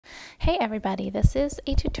Hey everybody, this is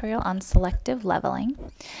a tutorial on selective leveling.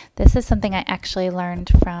 This is something I actually learned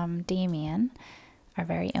from Damien, our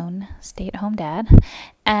very own stay-at-home dad,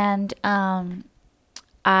 and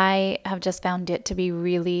I have just found it to be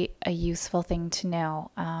really a useful thing to know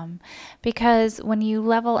because when you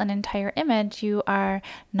level an entire image, you are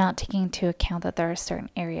not taking into account that there are certain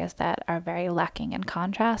areas that are very lacking in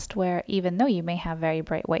contrast, where even though you may have very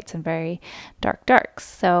bright whites and very dark darks.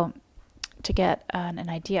 So to get an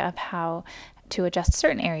idea of how to adjust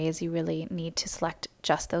certain areas, you really need to select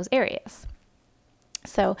just those areas.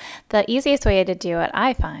 So the easiest way to do it,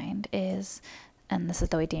 I find, is, and this is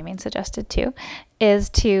the way Damien suggested too, is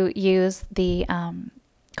to use the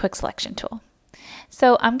quick selection tool.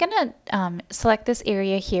 So I'm going to select this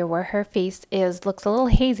area here where her face looks a little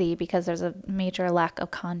hazy because there's a major lack of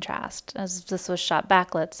contrast, as this was shot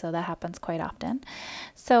backlit, so that happens quite often.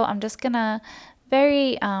 So I'm just going to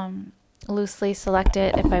very loosely select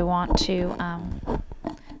it. If I want to,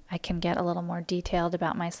 I can get a little more detailed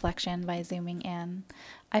about my selection by zooming in.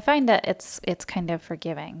 I find that it's kind of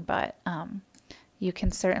forgiving, but you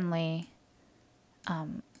can certainly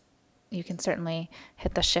hit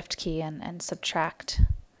the shift key and subtract.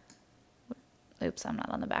 Oops, I'm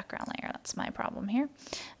not on the background layer. That's my problem here.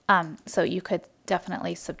 So you could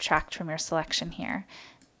definitely subtract from your selection here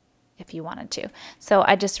if you wanted to. So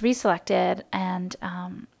I just reselected, and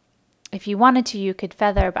if you wanted to, you could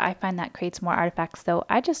feather, but I find that creates more artifacts. So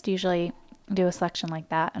I just usually do a selection like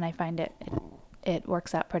that, and I find it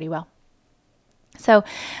works out pretty well. So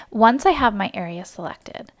once I have my area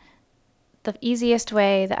selected, the easiest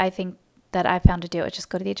way that I think that I found to do it is just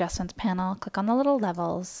go to the adjustments panel, click on the little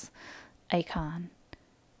levels icon,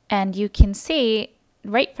 and you can see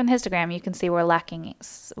right from the histogram, you can see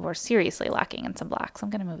we're seriously lacking in some blacks. I'm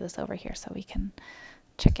going to move this over here so we can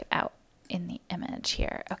check it out in the image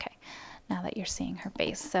here. Okay, now that you're seeing her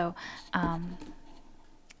face. So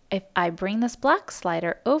if I bring this black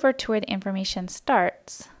slider over to where the information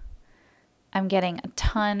starts, I'm getting a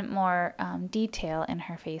ton more detail in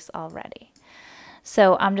her face already.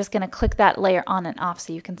 So I'm just going to click that layer on and off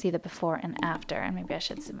so you can see the before and after. And maybe I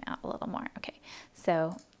should zoom out a little more. Okay,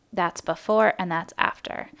 so that's before and that's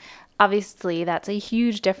after. Obviously, that's a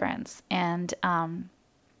huge difference. And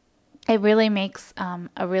it really makes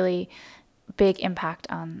a really big impact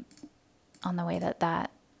on the way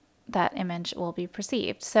that image will be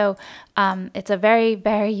perceived. So it's a very,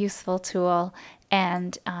 very useful tool.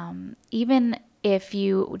 And even if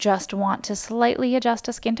you just want to slightly adjust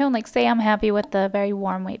a skin tone, like say I'm happy with the very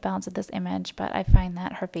warm white balance of this image, but I find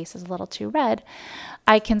that her face is a little too red,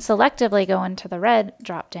 I can selectively go into the red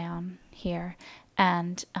drop down here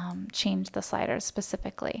and change the sliders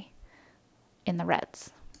specifically in the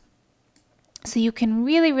reds. So you can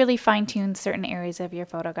really, really fine tune certain areas of your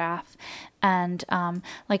photograph. And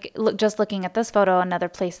just looking at this photo, another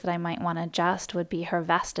place that I might want to adjust would be her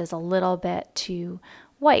vest is a little bit too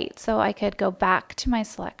white. So I could go back to my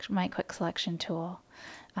quick selection tool.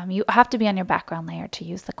 You have to be on your background layer to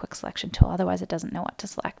use the quick selection tool, otherwise it doesn't know what to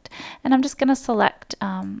select. And I'm just going to select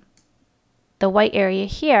the white area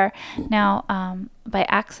here. Now, by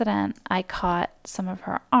accident, I caught some of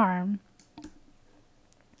her arm.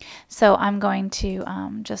 So I'm going to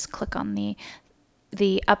just click on the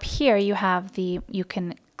up here. You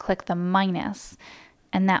can click the minus,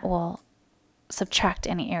 and that will subtract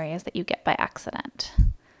any areas that you get by accident.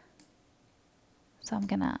 So I'm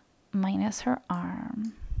gonna minus her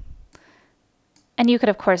arm, and you could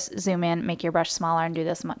of course zoom in, make your brush smaller, and do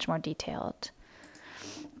this much more detailed.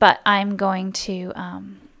 But I'm going to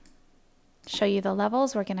show you the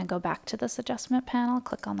levels. We're gonna go back to this adjustment panel,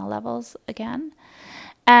 click on the levels again.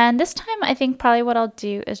 And this time I think probably what I'll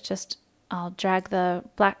do is I'll drag the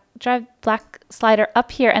black slider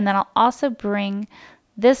up here, and then I'll also bring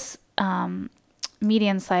this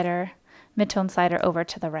mid-tone slider over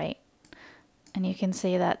to the right. And you can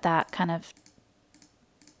see that kind of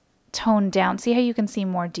toned down. See how you can see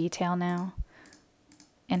more detail now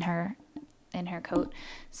in her coat.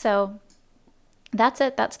 So that's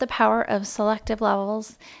it. That's the power of selective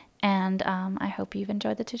levels, and I hope you've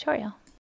enjoyed the tutorial.